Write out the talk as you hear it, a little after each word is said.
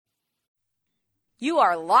You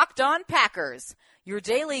are Locked On Packers, your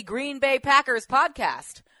daily Green Bay Packers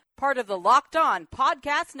podcast, part of the Locked On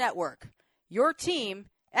Podcast Network, your team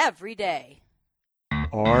every day.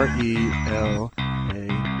 RELAX.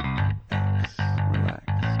 Relax.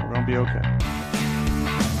 We're going to be okay.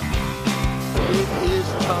 It is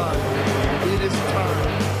time. It is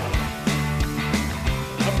time.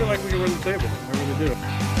 I feel like we can run the table. I really do.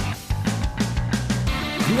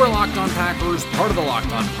 You are Locked On Packers, part of the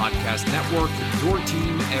Locked On Podcast Network, your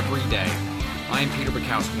team every day. I am Peter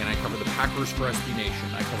Bukowski, and I cover the Packers for SB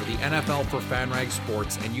Nation. I cover the NFL for FanRag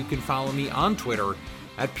Sports, and you can follow me on Twitter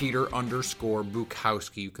at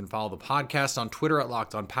Peter_Bukowski. You can follow the podcast on Twitter at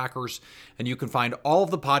Locked On Packers, and you can find all of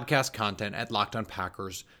the podcast content at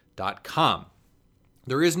LockedOnPackers.com.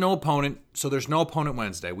 There is no opponent, so there's no opponent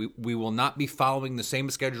Wednesday. We will not be following the same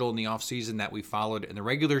schedule in the offseason that we followed in the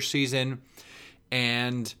regular season.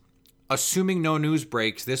 And assuming no news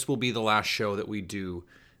breaks, this will be the last show that we do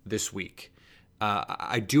this week.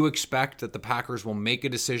 I do expect that the Packers will make a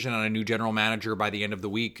decision on a new general manager by the end of the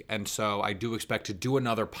week, and so I do expect to do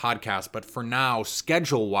another podcast. But for now,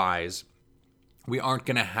 schedule-wise, we aren't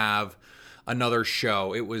going to have another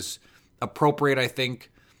show. It was appropriate, I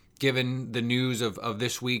think, given the news of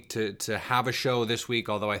this week, to have a show this week,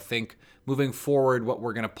 although I think moving forward, what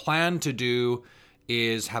we're going to plan to do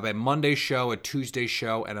is have a Monday show, a Tuesday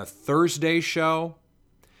show, and a Thursday show,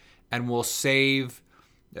 and we'll save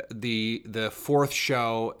the fourth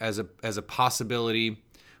show as a possibility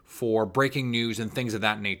for breaking news and things of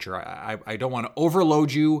that nature. I don't want to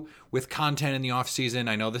overload you with content in the off season.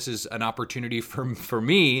 I know this is an opportunity for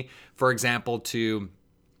me, for example, to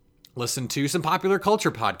listen to some popular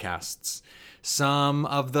culture podcasts, some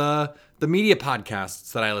of the media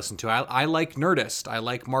podcasts that I listen to. I like Nerdist. I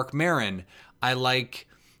like Mark Maron. I like,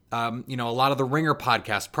 a lot of the Ringer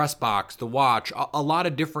podcasts, Press Box, The Watch, a lot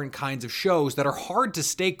of different kinds of shows that are hard to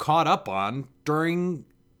stay caught up on during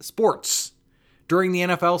sports, during the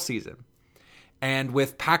NFL season. And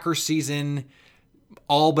with Packers season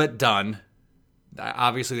all but done,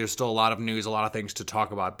 obviously there's still a lot of news, a lot of things to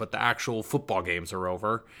talk about, but the actual football games are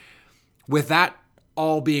over. With that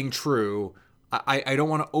all being true, I don't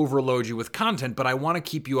want to overload you with content, but I want to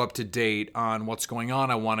keep you up to date on what's going on.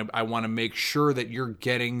 I want to make sure that you're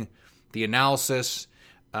getting the analysis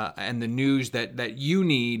and the news that you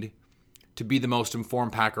need to be the most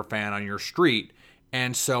informed Packer fan on your street.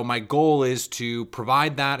 And so my goal is to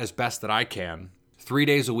provide that as best that I can, 3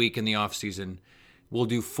 days a week in the off season. We'll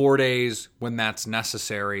do 4 days when that's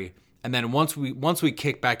necessary, and then once we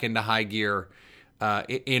kick back into high gear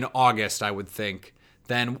in August, I would think,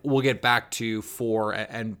 then we'll get back to 4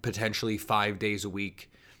 and potentially 5 days a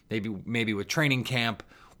week, maybe with training camp.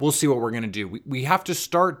 We'll see what we're going to do. We have to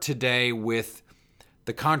start today with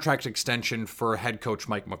the contract extension for head coach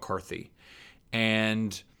Mike McCarthy.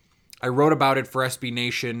 And I wrote about it for SB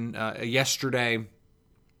Nation yesterday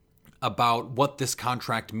about what this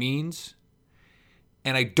contract means.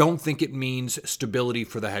 And I don't think it means stability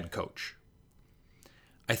for the head coach.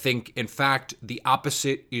 I think, in fact, the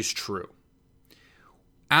opposite is true.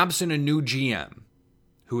 Absent a new GM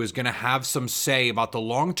who is going to have some say about the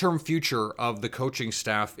long-term future of the coaching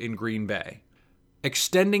staff in Green Bay,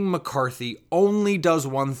 extending McCarthy only does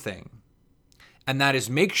one thing, and that is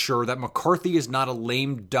make sure that McCarthy is not a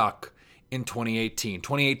lame duck in 2018.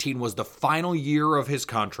 2018 was the final year of his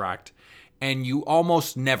contract, and you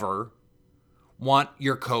almost never want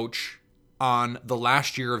your coach on the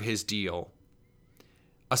last year of his deal,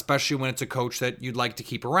 especially when it's a coach that you'd like to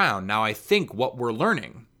keep around. Now, I think what we're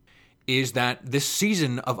learning is that this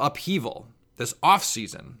season of upheaval, this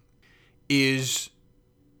offseason, is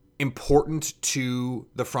important to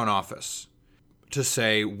the front office to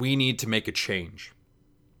say we need to make a change.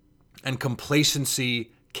 And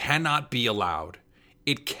complacency cannot be allowed.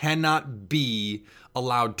 It cannot be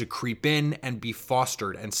allowed to creep in and be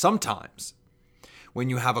fostered. And sometimes when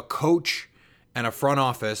you have a coach and a front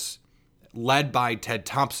office led by Ted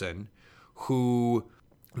Thompson, who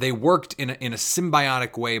they worked in a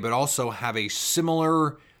symbiotic way, but also have a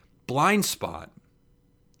similar blind spot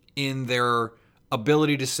in their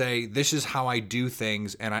ability to say, this is how I do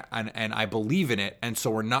things, and I believe in it, and so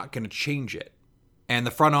we're not going to change it. And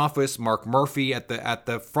the front office, Mark Murphy at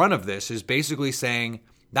the front of this, is basically saying,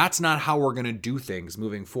 that's not how we're going to do things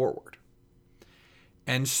moving forward.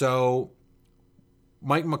 And so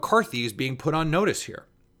Mike McCarthy is being put on notice here.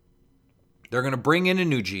 They're going to bring in a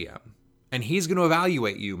new GM, and he's going to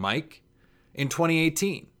evaluate you, Mike, in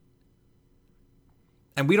 2018.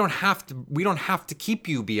 And we don't have to keep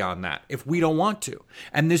you beyond that if we don't want to.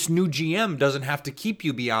 And this new GM doesn't have to keep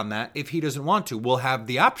you beyond that if he doesn't want to. We'll have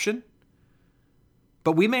the option.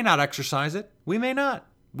 But we may not exercise it. We may not.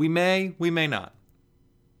 We may not.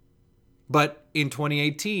 But in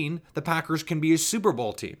 2018, the Packers can be a Super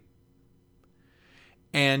Bowl team.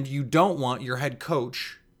 And you don't want your head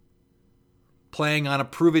coach playing on a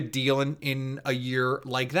prove-it deal in a year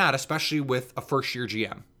like that, especially with a first-year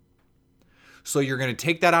GM. So you're going to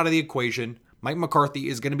take that out of the equation. Mike McCarthy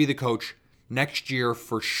is going to be the coach next year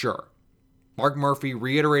for sure. Mark Murphy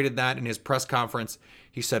reiterated that in his press conference.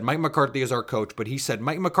 He said Mike McCarthy is our coach, but he said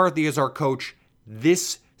Mike McCarthy is our coach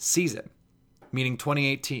this season, meaning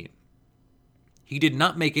 2018. He did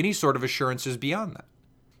not make any sort of assurances beyond that.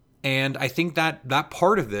 And I think that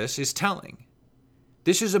part of this is telling.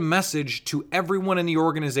 This is a message to everyone in the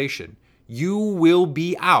organization. You will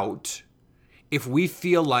be out if we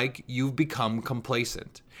feel like you've become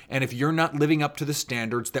complacent and if you're not living up to the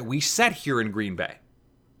standards that we set here in Green Bay.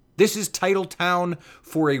 This is Title Town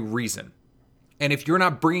for a reason. And if you're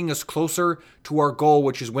not bringing us closer to our goal,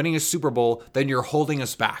 which is winning a Super Bowl, then you're holding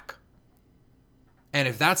us back. And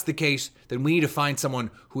if that's the case, then we need to find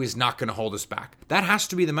someone who is not going to hold us back. That has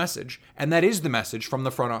to be the message, and that is the message from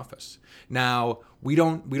the front office. Now, we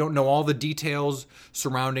don't know all the details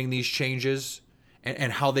surrounding these changes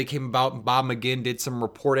and how they came about. Bob McGinn did some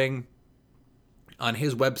reporting on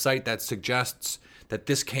his website that suggests that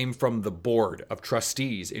this came from the board of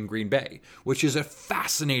trustees in Green Bay, which is a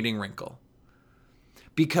fascinating wrinkle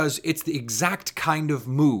because it's the exact kind of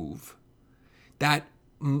move that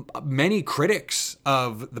many critics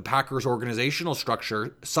of the Packers organizational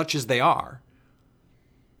structure, such as they are,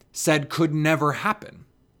 said could never happen.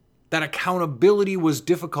 That accountability was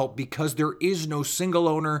difficult because there is no single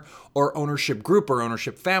owner or ownership group or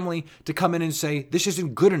ownership family to come in and say, this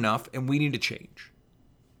isn't good enough and we need to change.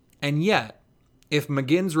 And yet, if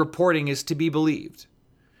McGinn's reporting is to be believed,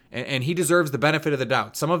 and he deserves the benefit of the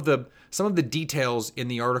doubt, some of the details in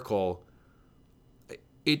the article,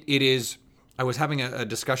 it is. I was having a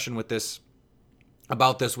discussion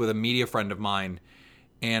about this with a media friend of mine,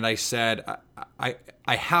 and I said I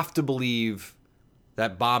have to believe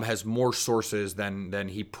that Bob has more sources than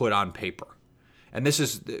he put on paper. And this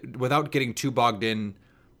is without getting too bogged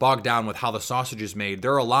down with how the sausage is made.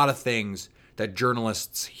 There are a lot of things that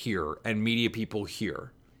journalists hear and media people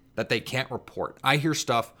hear that they can't report. I hear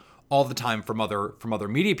stuff all the time from other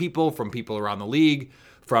media people, from people around the league,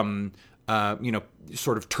 from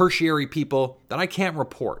sort of tertiary people that I can't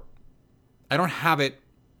report. I don't have it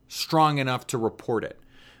strong enough to report it.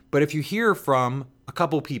 But if you hear from a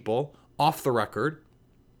couple people off the record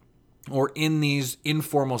or in these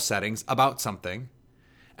informal settings about something,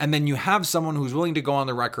 and then you have someone who's willing to go on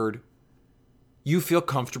the record, you feel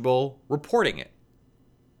comfortable reporting it.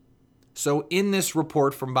 So in this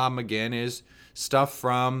report from Bob McGinn is stuff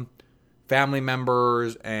from family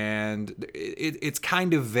members, and it's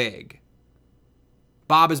kind of vague.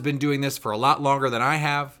 Bob has been doing this for a lot longer than I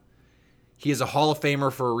have. He is a Hall of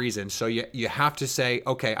Famer for a reason. So you have to say,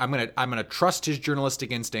 okay, I'm gonna trust his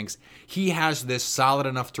journalistic instincts. He has this solid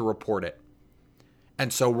enough to report it.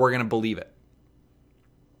 And so we're gonna believe it.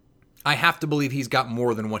 I have to believe he's got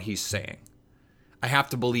more than what he's saying. I have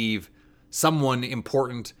to believe someone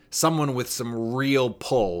important, someone with some real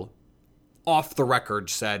pull off the record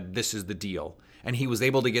said this is the deal. And he was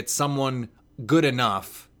able to get someone good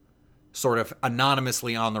enough sort of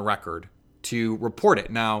anonymously on the record to report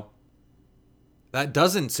it. Now, that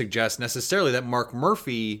doesn't suggest necessarily that Mark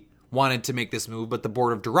Murphy wanted to make this move, but the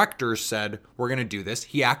board of directors said, we're going to do this.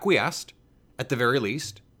 He acquiesced, at the very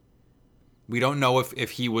least. We don't know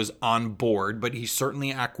if he was on board, but he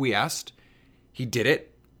certainly acquiesced. He did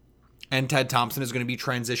it. And Ted Thompson is going to be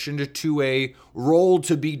transitioned to a role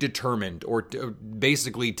to be determined, or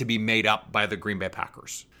basically to be made up by the Green Bay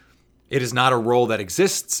Packers. It is not a role that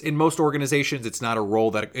exists in most organizations. It's not a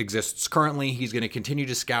role that exists currently. He's going to continue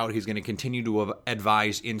to scout. He's going to continue to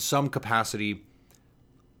advise in some capacity.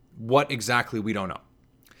 What exactly, we don't know.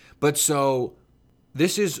 But so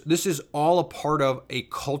this is all a part of a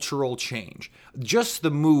cultural change. Just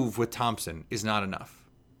the move with Thompson is not enough.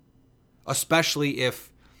 Especially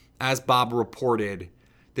if, as Bob reported,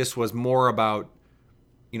 this was more about,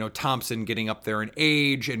 Thompson getting up there in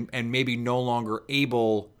age and maybe no longer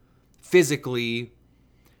able physically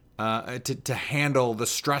to handle the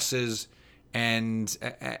stresses and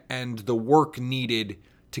the work needed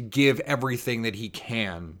to give everything that he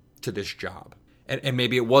can to this job. And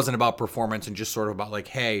maybe it wasn't about performance and just sort of about like,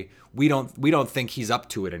 hey, we don't think he's up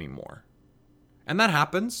to it anymore. And that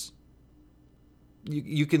happens.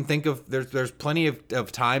 You can think of there's plenty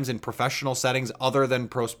of times in professional settings other than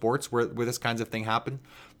pro sports where this kinds of thing happen.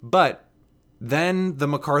 But then the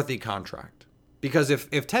McCarthy contract. Because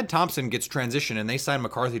if Ted Thompson gets transitioned and they sign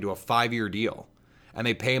McCarthy to a 5-year deal, and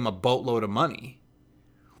they pay him a boatload of money,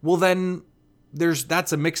 well then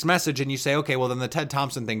that's a mixed message, and you say, okay, well then the Ted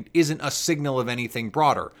Thompson thing isn't a signal of anything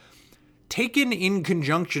broader. Taken in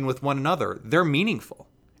conjunction with one another, they're meaningful,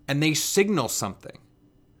 and they signal something,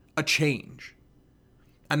 a change.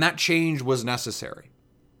 And that change was necessary.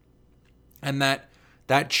 And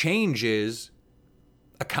that change is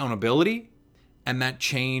accountability, and that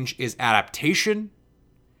change is adaptation,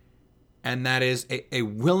 and that is a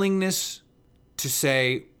willingness to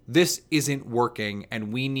say, this isn't working,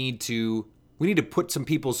 and we need to put some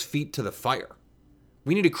people's feet to the fire.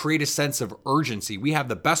 We need to create a sense of urgency. We have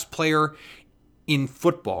the best player in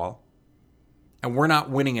football, and we're not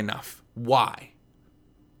winning enough. Why?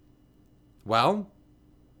 Well,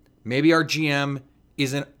 maybe our GM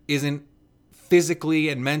isn't physically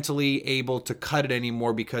and mentally able to cut it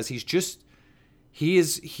anymore because he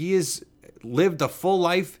is lived a full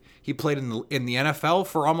life. He played in the NFL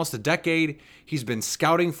for almost a decade. He's been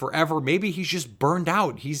scouting forever. Maybe he's just burned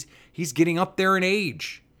out. He's getting up there in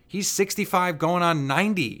age. He's 65 going on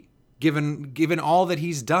 90, given all that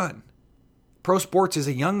he's done. Pro sports is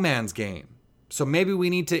a young man's game. So maybe we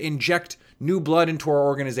need to inject new blood into our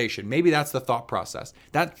organization. Maybe that's the thought process.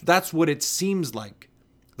 That's what it seems like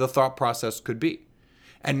the thought process could be.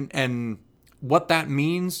 And what that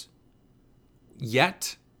means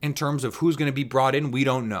yet in terms of who's going to be brought in, we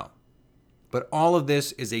don't know. But all of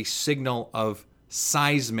this is a signal of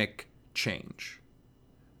seismic change,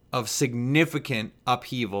 of significant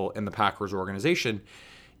upheaval in the Packers organization.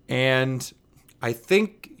 And I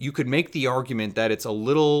think you could make the argument that it's a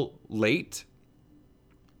little late,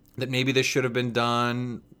 that maybe this should have been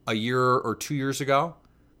done a year or 2 years ago.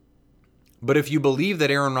 But if you believe that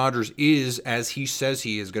Aaron Rodgers is, as he says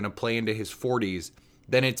he is, going to play into his 40s,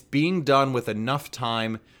 then it's being done with enough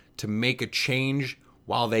time to make a change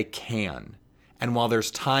while they can. And while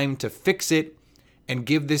there's time to fix it and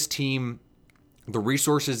give this team the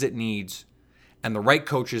resources it needs and the right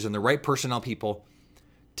coaches and the right personnel people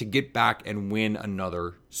to get back and win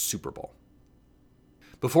another Super Bowl.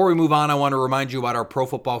 Before we move on, I want to remind you about our Pro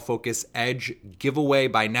Football Focus Edge giveaway.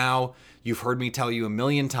 By now, you've heard me tell you a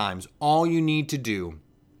million times, all you need to do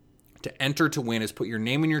to enter to win is put your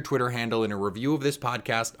name and your Twitter handle in a review of this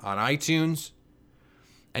podcast on iTunes,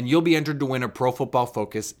 and you'll be entered to win a Pro Football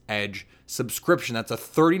Focus Edge subscription. That's a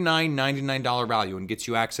 $39.99 value and gets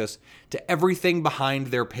you access to everything behind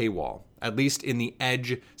their paywall, at least in the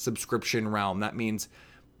Edge subscription realm. That means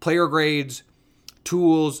player grades,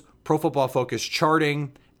 tools, Pro Football Focus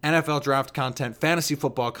charting, NFL draft content, fantasy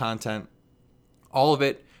football content. All of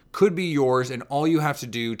it could be yours, and all you have to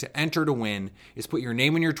do to enter to win is put your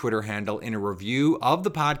name and your Twitter handle in a review of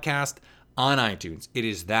the podcast on iTunes. It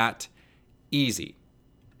is that easy.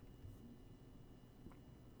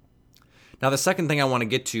 Now, the second thing I want to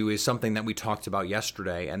get to is something that we talked about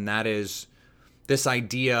yesterday, and that is this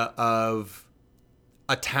idea of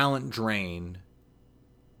a talent drain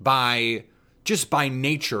by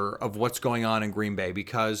nature of what's going on in Green Bay,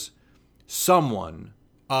 because someone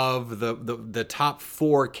of the top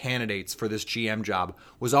 4 candidates for this GM job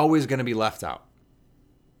was always going to be left out.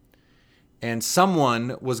 And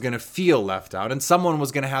someone was going to feel left out, and someone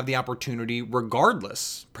was going to have the opportunity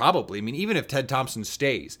regardless, probably. I mean, even if Ted Thompson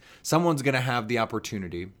stays, someone's going to have the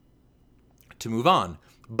opportunity to move on.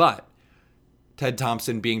 But Ted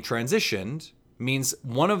Thompson being transitioned means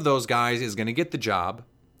one of those guys is going to get the job,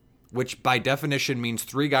 which by definition means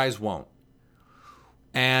 3 guys won't.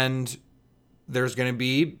 And there's going to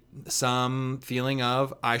be some feeling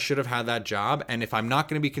of, I should have had that job, and if I'm not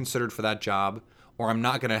going to be considered for that job, or I'm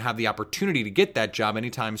not going to have the opportunity to get that job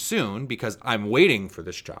anytime soon because I'm waiting for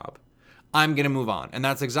this job, I'm going to move on. And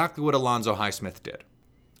that's exactly what Alonzo Highsmith did.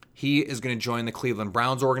 He is going to join the Cleveland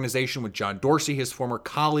Browns organization with John Dorsey, his former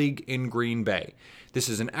colleague in Green Bay. This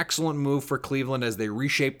is an excellent move for Cleveland as they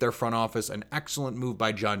reshape their front office, an excellent move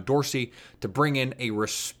by John Dorsey to bring in a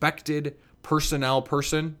respected personnel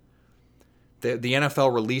person. The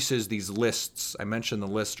NFL releases these lists. I mentioned the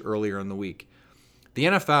list earlier in the week. The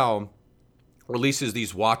NFL releases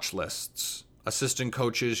these watch lists, assistant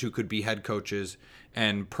coaches who could be head coaches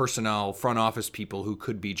and personnel, front office people who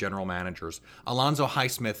could be general managers. Alonzo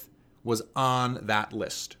Highsmith was on that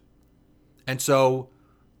list. And so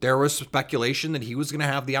there was speculation that he was going to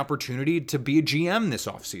have the opportunity to be a GM this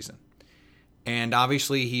offseason. And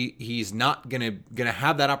obviously he's not going to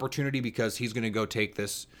have that opportunity because he's going to go take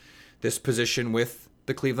this position with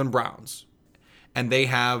the Cleveland Browns. And they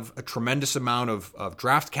have a tremendous amount of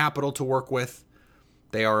draft capital to work with.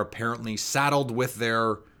 They are apparently saddled with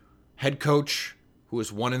their head coach, who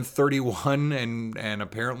is 1-31 and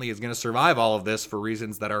apparently is going to survive all of this for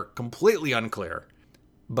reasons that are completely unclear.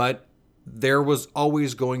 But there was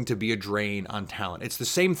always going to be a drain on talent. It's the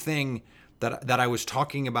same thing that I was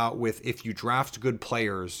talking about with if you draft good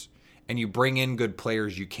players and you bring in good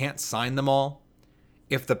players, you can't sign them all.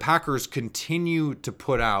 If the Packers continue to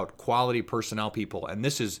put out quality personnel people, and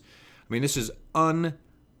this is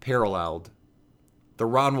unparalleled, the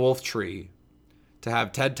Ron Wolf tree, to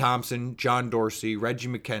have Ted Thompson, John Dorsey, Reggie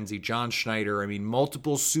McKenzie, John Schneider,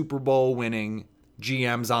 multiple Super Bowl winning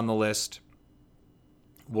GMs on the list.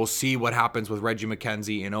 We'll see what happens with Reggie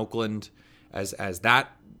McKenzie in Oakland as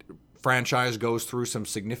that franchise goes through some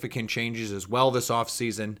significant changes as well this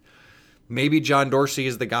offseason. Maybe John Dorsey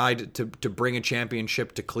is the guy to bring a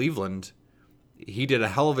championship to Cleveland. He did a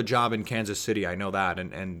hell of a job in Kansas City, I know that.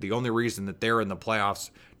 And the only reason that they're in the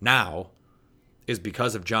playoffs now is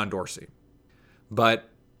because of John Dorsey. But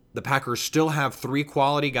the Packers still have 3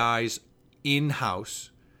 quality guys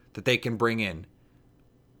in-house that they can bring in.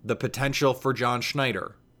 The potential for John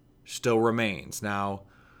Schneider still remains. Now,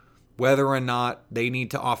 whether or not they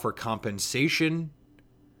need to offer compensation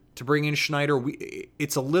to bring in Schneider,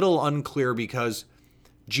 it's a little unclear because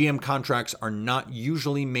GM contracts are not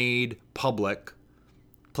usually made public.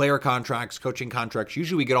 Player contracts, coaching contracts,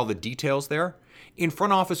 usually we get all the details there. In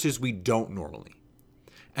front offices, we don't normally.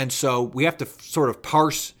 And so we have to sort of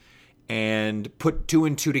parse and put 2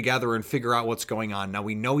 and 2 together and figure out what's going on. Now,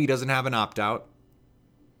 we know he doesn't have an opt-out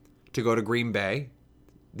to go to Green Bay.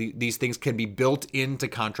 These things can be built into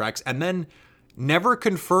contracts and then never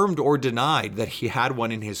confirmed or denied that he had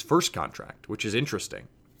one in his first contract, which is interesting.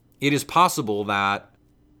 It is possible that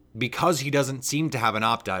because he doesn't seem to have an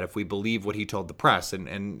opt-out, if we believe what he told the press,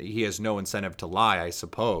 and he has no incentive to lie, I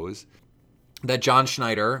suppose, that John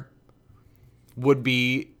Schneider would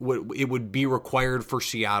be required for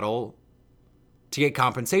Seattle to get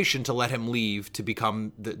compensation to let him leave to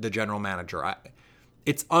become the general manager.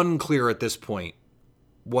 It's unclear at this point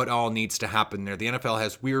what all needs to happen there. The NFL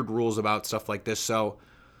has weird rules about stuff like this, so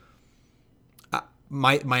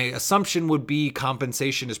my assumption would be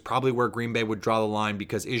compensation is probably where Green Bay would draw the line,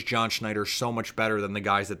 because is John Schneider so much better than the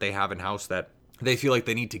guys that they have in-house that they feel like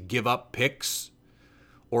they need to give up picks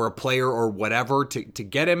or a player or whatever to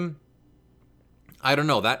get him? I don't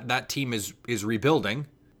know. That team is rebuilding.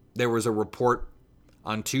 There was a report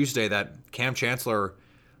on Tuesday that Cam Chancellor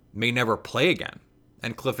may never play again,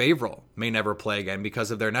 and Cliff Averill may never play again because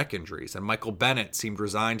of their neck injuries. And Michael Bennett seemed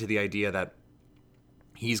resigned to the idea that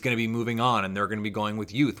he's going to be moving on and they're going to be going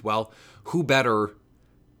with youth. Well, who better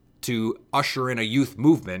to usher in a youth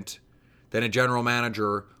movement than a general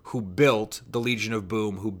manager who built the Legion of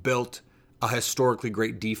Boom, who built a historically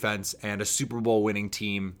great defense and a Super Bowl winning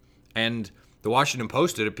team. And the Washington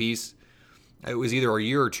Post did a piece, it was either a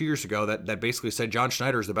year or 2 years ago, that basically said John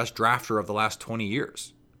Schneider is the best drafter of the last 20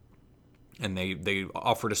 years. And they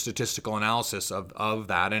offered a statistical analysis of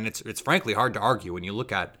that. And it's frankly hard to argue when you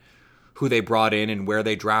look at who they brought in and where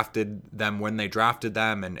they drafted them, when they drafted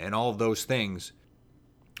them, and all of those things.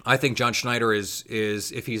 I think John Schneider is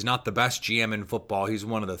if he's not the best GM in football, he's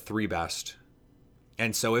one of the 3 best.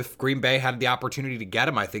 And so if Green Bay had the opportunity to get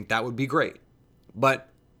him, I think that would be great. But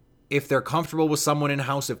if they're comfortable with someone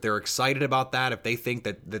in-house, if they're excited about that, if they think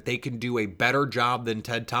that they can do a better job than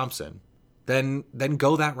Ted Thompson, then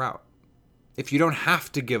go that route. If you don't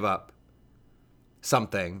have to give up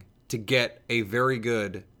something to get a very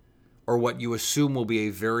good, or what you assume will be a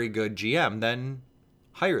very good GM, then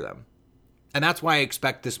hire them. And that's why I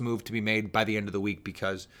expect this move to be made by the end of the week,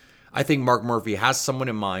 because I think Mark Murphy has someone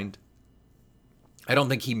in mind. I don't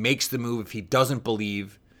think he makes the move if he doesn't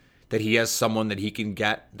believe that he has someone that he can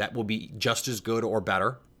get that will be just as good or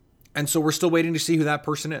better. And so we're still waiting to see who that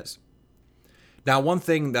person is. Now, one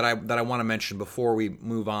thing that I want to mention before we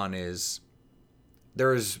move on is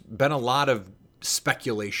there's been a lot of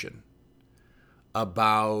speculation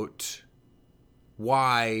about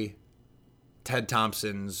why Ted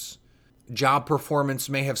Thompson's job performance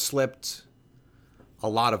may have slipped. A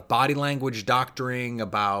lot of body language doctoring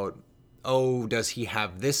about, does he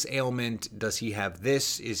have this ailment? Does he have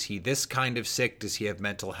this? Is he this kind of sick? Does he have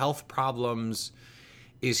mental health problems?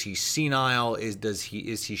 Is he senile? Is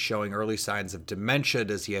he showing early signs of dementia?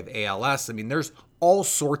 Does he have ALS? I mean, there's all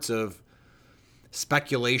sorts of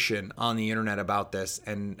speculation on the internet about this,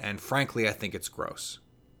 and frankly, I think it's gross.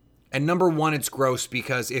 And number one, it's gross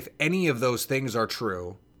because if any of those things are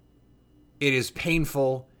true, it is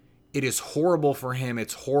painful, it is horrible for him,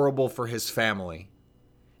 it's horrible for his family.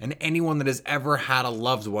 And anyone that has ever had a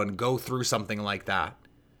loved one go through something like that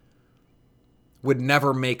would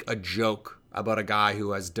never make a joke about a guy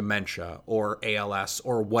who has dementia or ALS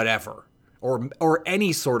or whatever, or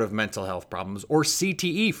any sort of mental health problems, or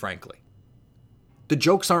CTE, frankly. The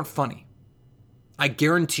jokes aren't funny. I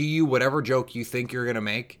guarantee you whatever joke you think you're going to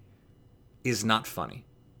make is not funny.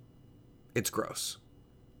 It's gross.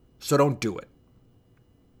 So don't do it.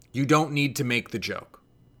 You don't need to make the joke.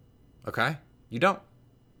 Okay? You don't.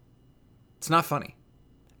 It's not funny.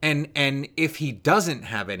 And if he doesn't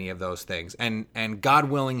have any of those things, and God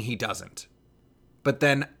willing he doesn't, but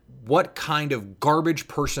then what kind of garbage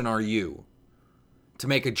person are you to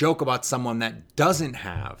make a joke about someone that doesn't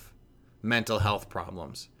have mental health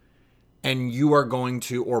problems, and you are going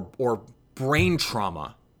to, or brain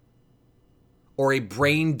trauma, or a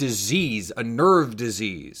brain disease, a nerve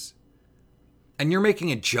disease, and you're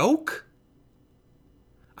making a joke?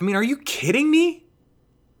 I mean, are you kidding me?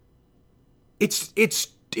 It's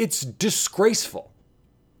disgraceful.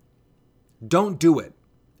 Don't do it.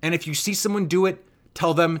 And if you see someone do it,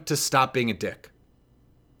 tell them to stop being a dick.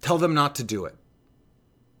 Tell them not to do it.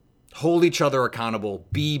 Hold each other accountable.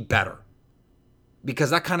 Be better.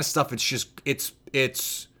 Because that kind of stuff, it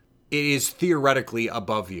is theoretically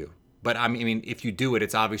above you. But I mean, if you do it,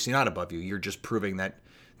 it's obviously not above you. You're just proving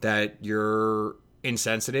that you're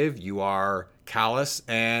insensitive, you are callous,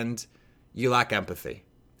 and you lack empathy.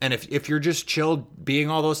 And if you're just chilled being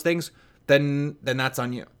all those things, then that's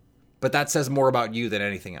on you. But that says more about you than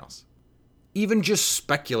anything else. Even just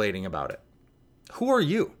speculating about it. Who are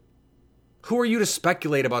you? Who are you to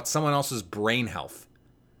speculate about someone else's brain health?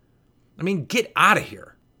 I mean, get out of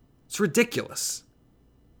here. It's ridiculous.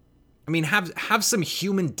 I mean, have some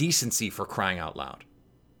human decency, for crying out loud.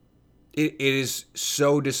 It is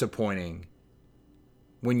so disappointing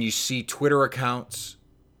when you see Twitter accounts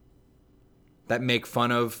that make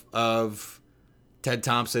fun of Ted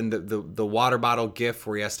Thompson, the water bottle gif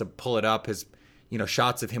where he has to pull it up, his,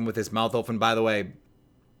 shots of him with his mouth open. By the way,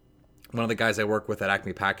 one of the guys I work with at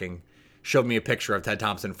Acme Packing showed me a picture of Ted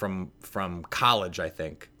Thompson from college, I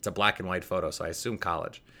think. It's a black and white photo, so I assume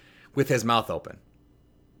college, with his mouth open.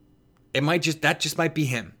 That just might be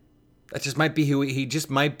him. That just might be he just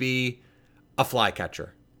might be a fly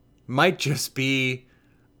catcher. Might just be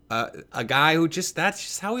a guy who that's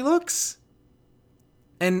just how he looks.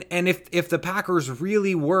 And if the Packers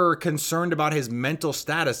really were concerned about his mental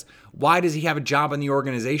status, why does he have a job in the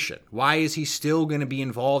organization? Why is he still going to be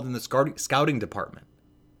involved in the scouting department?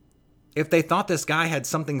 If they thought this guy had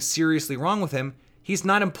something seriously wrong with him, he's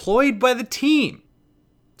not employed by the team.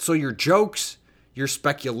 So your jokes, your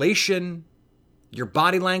speculation, your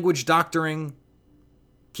body language doctoring,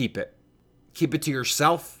 keep it. Keep it to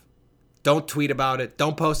yourself. Don't tweet about it.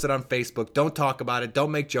 Don't post it on Facebook. Don't talk about it.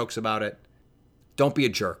 Don't make jokes about it. Don't be a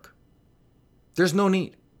jerk. There's no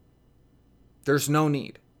need. There's no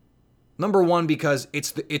need. Number one, because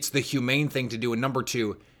it's the humane thing to do. And number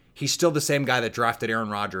two, he's still the same guy that drafted Aaron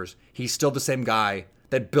Rodgers. He's still the same guy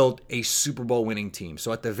that built a Super Bowl winning team.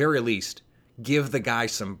 So at the very least, give the guy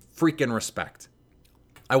some freaking respect.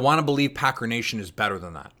 I want to believe Packer Nation is better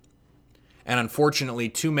than that. And unfortunately,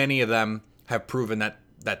 too many of them have proven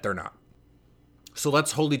that they're not. So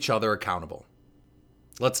let's hold each other accountable.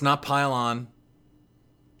 Let's not pile on.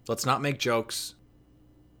 Let's not make jokes.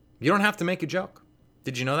 You don't have to make a joke.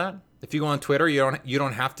 Did you know that? If you go on Twitter, you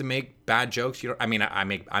don't have to make bad jokes. I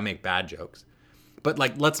make bad jokes. But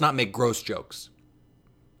let's not make gross jokes.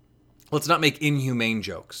 Let's not make inhumane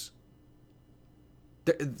jokes.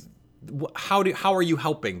 How are you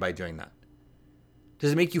helping by doing that?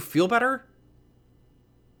 Does it make you feel better?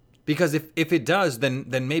 Because if it does,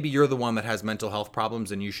 then maybe you're the one that has mental health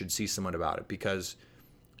problems and you should see someone about it, because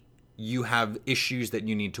you have issues that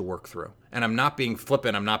you need to work through. And I'm not being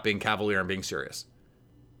flippant. I'm not being cavalier. I'm being serious.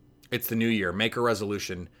 It's the new year. Make a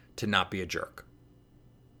resolution to not be a jerk.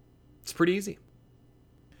 It's pretty easy.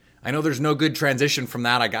 I know there's no good transition from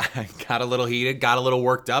that. I got a little heated, got a little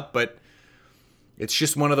worked up, but it's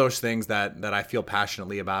just one of those things that I feel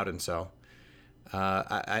passionately about. And so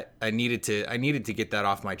I needed to get that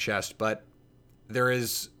off my chest. But there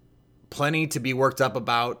is plenty to be worked up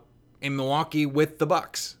about in Milwaukee with the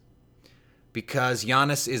Bucks, because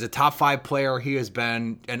Giannis is a top 5 player. He has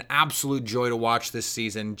been an absolute joy to watch this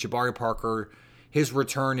season. Jabari Parker, his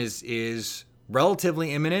return is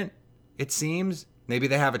relatively imminent, it seems. Maybe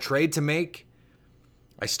they have a trade to make.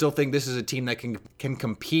 I still think this is a team that can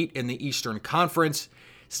compete in the Eastern Conference.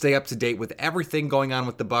 Stay up to date with everything going on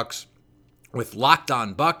with the Bucks. With Locked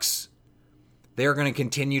On Bucks, they're going to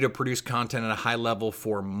continue to produce content at a high level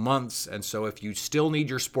for months. And so if you still need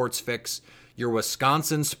your sports fix, your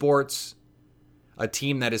Wisconsin sports, a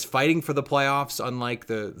team that is fighting for the playoffs, unlike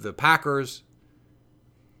the Packers,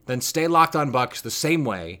 then stay locked on Bucks the same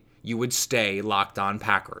way you would stay locked on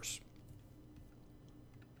Packers.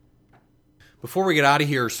 Before we get out of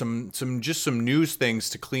here, some news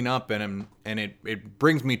things to clean up, and it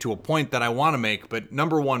brings me to a point that I want to make. But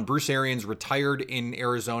number one, Bruce Arians retired in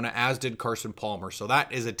Arizona, as did Carson Palmer. So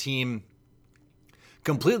that is a team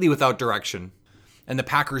completely without direction. And the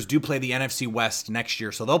Packers do play the NFC West next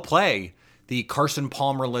year, so they'll play the Carson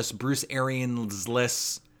Palmer-less, Bruce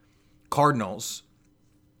Arians-less Cardinals.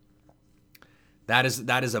 That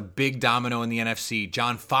is a big domino in the NFC.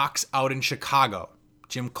 John Fox out in Chicago.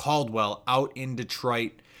 Jim Caldwell out in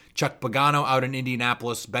Detroit. Chuck Pagano out in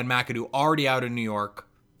Indianapolis. Ben McAdoo already out in New York.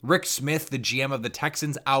 Rick Smith, the GM of the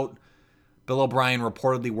Texans, out. Bill O'Brien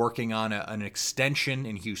reportedly working on an extension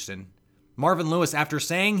in Houston. Marvin Lewis, after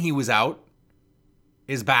saying he was out,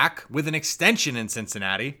 is back with an extension in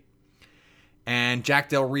Cincinnati. And Jack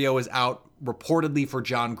Del Rio is out reportedly for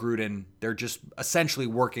John Gruden. They're just essentially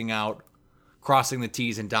working out, crossing the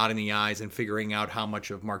T's and dotting the I's and figuring out how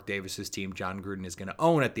much of Mark Davis's team John Gruden is going to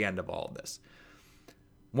own at the end of all of this.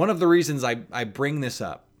 One of the reasons I bring this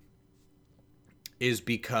up is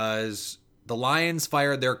because the Lions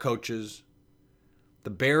fired their coaches,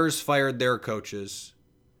 the Bears fired their coaches,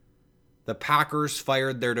 the Packers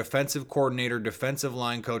fired their defensive coordinator, defensive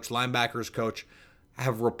line coach, linebackers coach,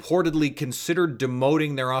 have reportedly considered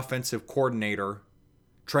demoting their offensive coordinator,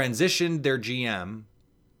 transitioned their GM.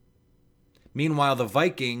 Meanwhile, the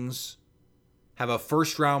Vikings have a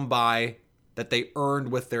first-round bye that they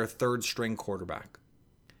earned with their third-string quarterback.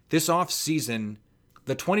 This offseason,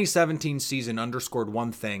 the 2017 season underscored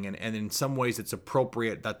one thing, and in some ways it's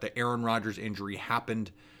appropriate that the Aaron Rodgers injury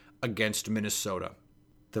happened against Minnesota.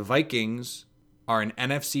 The Vikings are an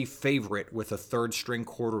NFC favorite with a third-string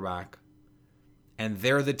quarterback, and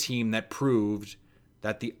they're the team that proved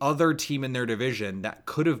that the other team in their division that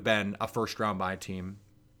could have been a first-round bye team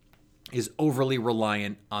is overly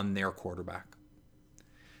reliant on their quarterback.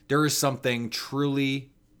 There is something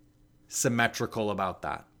truly symmetrical about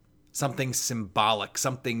that. Something symbolic,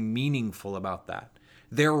 something meaningful about that.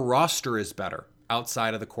 Their roster is better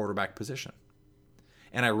outside of the quarterback position.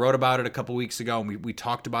 And I wrote about it a couple weeks ago, and we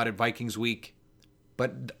talked about it Vikings week.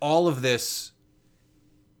 But all of this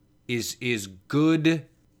is a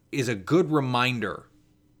good reminder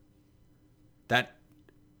that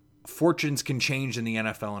fortunes can change in the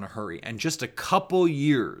NFL in a hurry. And just a couple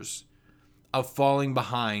years of falling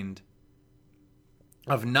behind,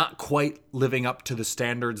 of not quite living up to the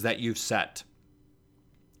standards that you've set,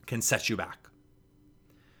 can set you back.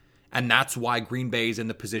 And that's why Green Bay is in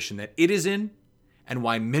the position that it is in, and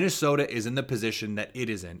why Minnesota is in the position that it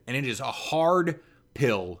is in. And it is a hard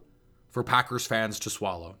pill for Packers fans to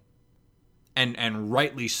swallow. And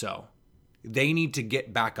rightly so. They need to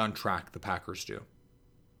get back on track, the Packers do.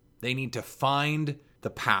 They need to find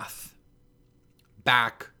the path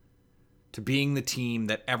back to being the team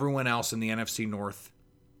that everyone else in the NFC North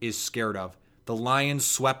is scared of. The Lions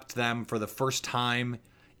swept them for the first time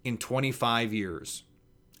in 25 years.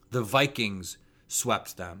 The Vikings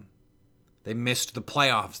swept them. They missed the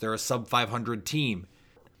playoffs. They're a sub-500 team.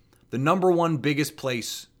 The number one biggest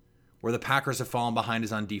place where the Packers have fallen behind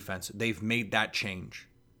is on defense. They've made that change.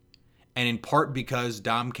 And in part because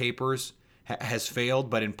Dom Capers has failed,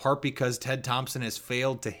 but in part because Ted Thompson has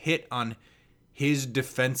failed to hit on his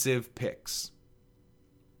defensive picks.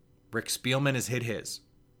 Rick Spielman has hit his.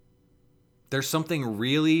 There's something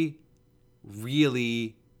really,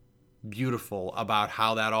 really beautiful about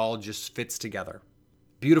how that all just fits together.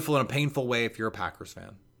 Beautiful in a painful way if you're a Packers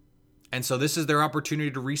fan. And so this is their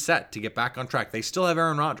opportunity to reset, to get back on track. They still have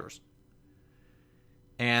Aaron Rodgers.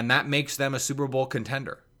 And that makes them a Super Bowl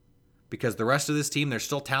contender. Because the rest of this team, there's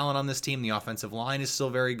still talent on this team. The offensive line is still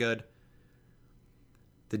very good.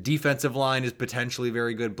 The defensive line is potentially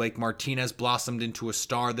very good. Blake Martinez blossomed into a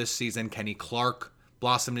star this season. Kenny Clark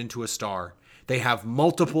blossomed into a star. They have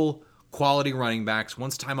multiple quality running backs.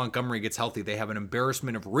 Once Ty Montgomery gets healthy, they have an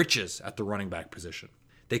embarrassment of riches at the running back position.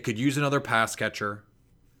 They could use another pass catcher.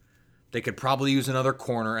 They could probably use another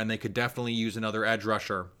corner, and they could definitely use another edge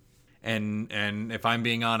rusher. And if I'm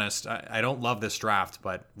being honest, I don't love this draft,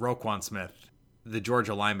 but Roquan Smith, the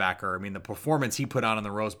Georgia linebacker, I mean, the performance he put on in the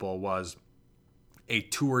Rose Bowl was a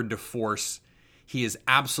tour de force. He is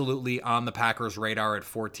absolutely on the Packers' radar at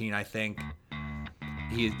 14, I think.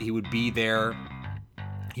 He would be there.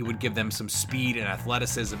 He would give them some speed and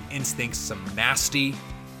athleticism, instincts, some nasty.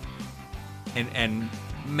 And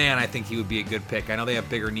man, I think he would be a good pick. I know they have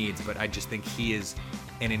bigger needs, but I just think he is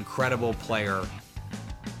an incredible player.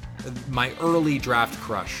 My early draft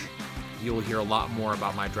crush. You'll hear a lot more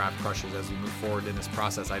about my draft crushes as we move forward in this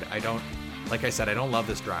process. I don't, like I said, I don't love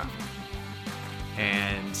this draft.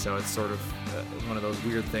 And so it's sort of one of those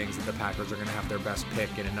weird things that the Packers are going to have their best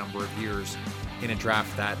pick in a number of years in a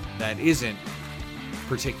draft that isn't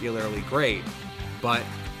particularly great. But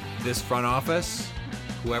this front office,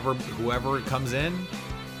 whoever comes in,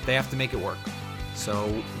 they have to make it work.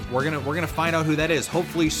 So we're gonna find out who that is,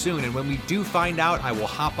 hopefully soon. And when we do find out, I will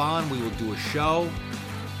hop on. We will do a show.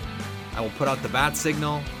 I will put out the bat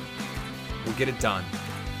signal. We'll get it done.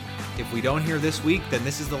 If we don't hear this week, then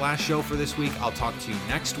this is the last show for this week. I'll talk to you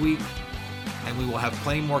next week, and we will have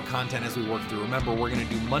plenty more content as we work through. Remember, we're going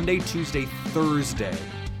to do Monday, Tuesday, Thursday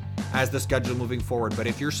as the schedule moving forward. But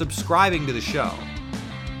if you're subscribing to the show,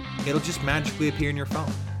 it'll just magically appear in your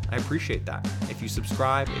phone. I appreciate that. If you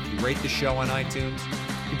subscribe, if you rate the show on iTunes,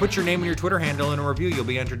 you put your name and your Twitter handle in a review, you'll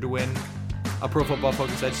be entered to win a Pro Football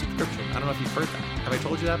Focus Edge subscription. I don't know if you've heard that. Have I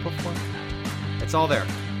told you that before? It's all there.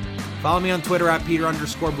 Follow me on Twitter at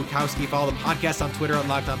Peter_Bukowski. Follow the podcast on Twitter at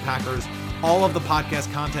Locked On Packers. All of the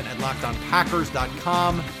podcast content at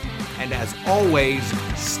LockedOnPackers.com. And as always,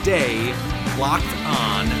 stay locked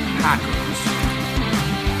on Packers.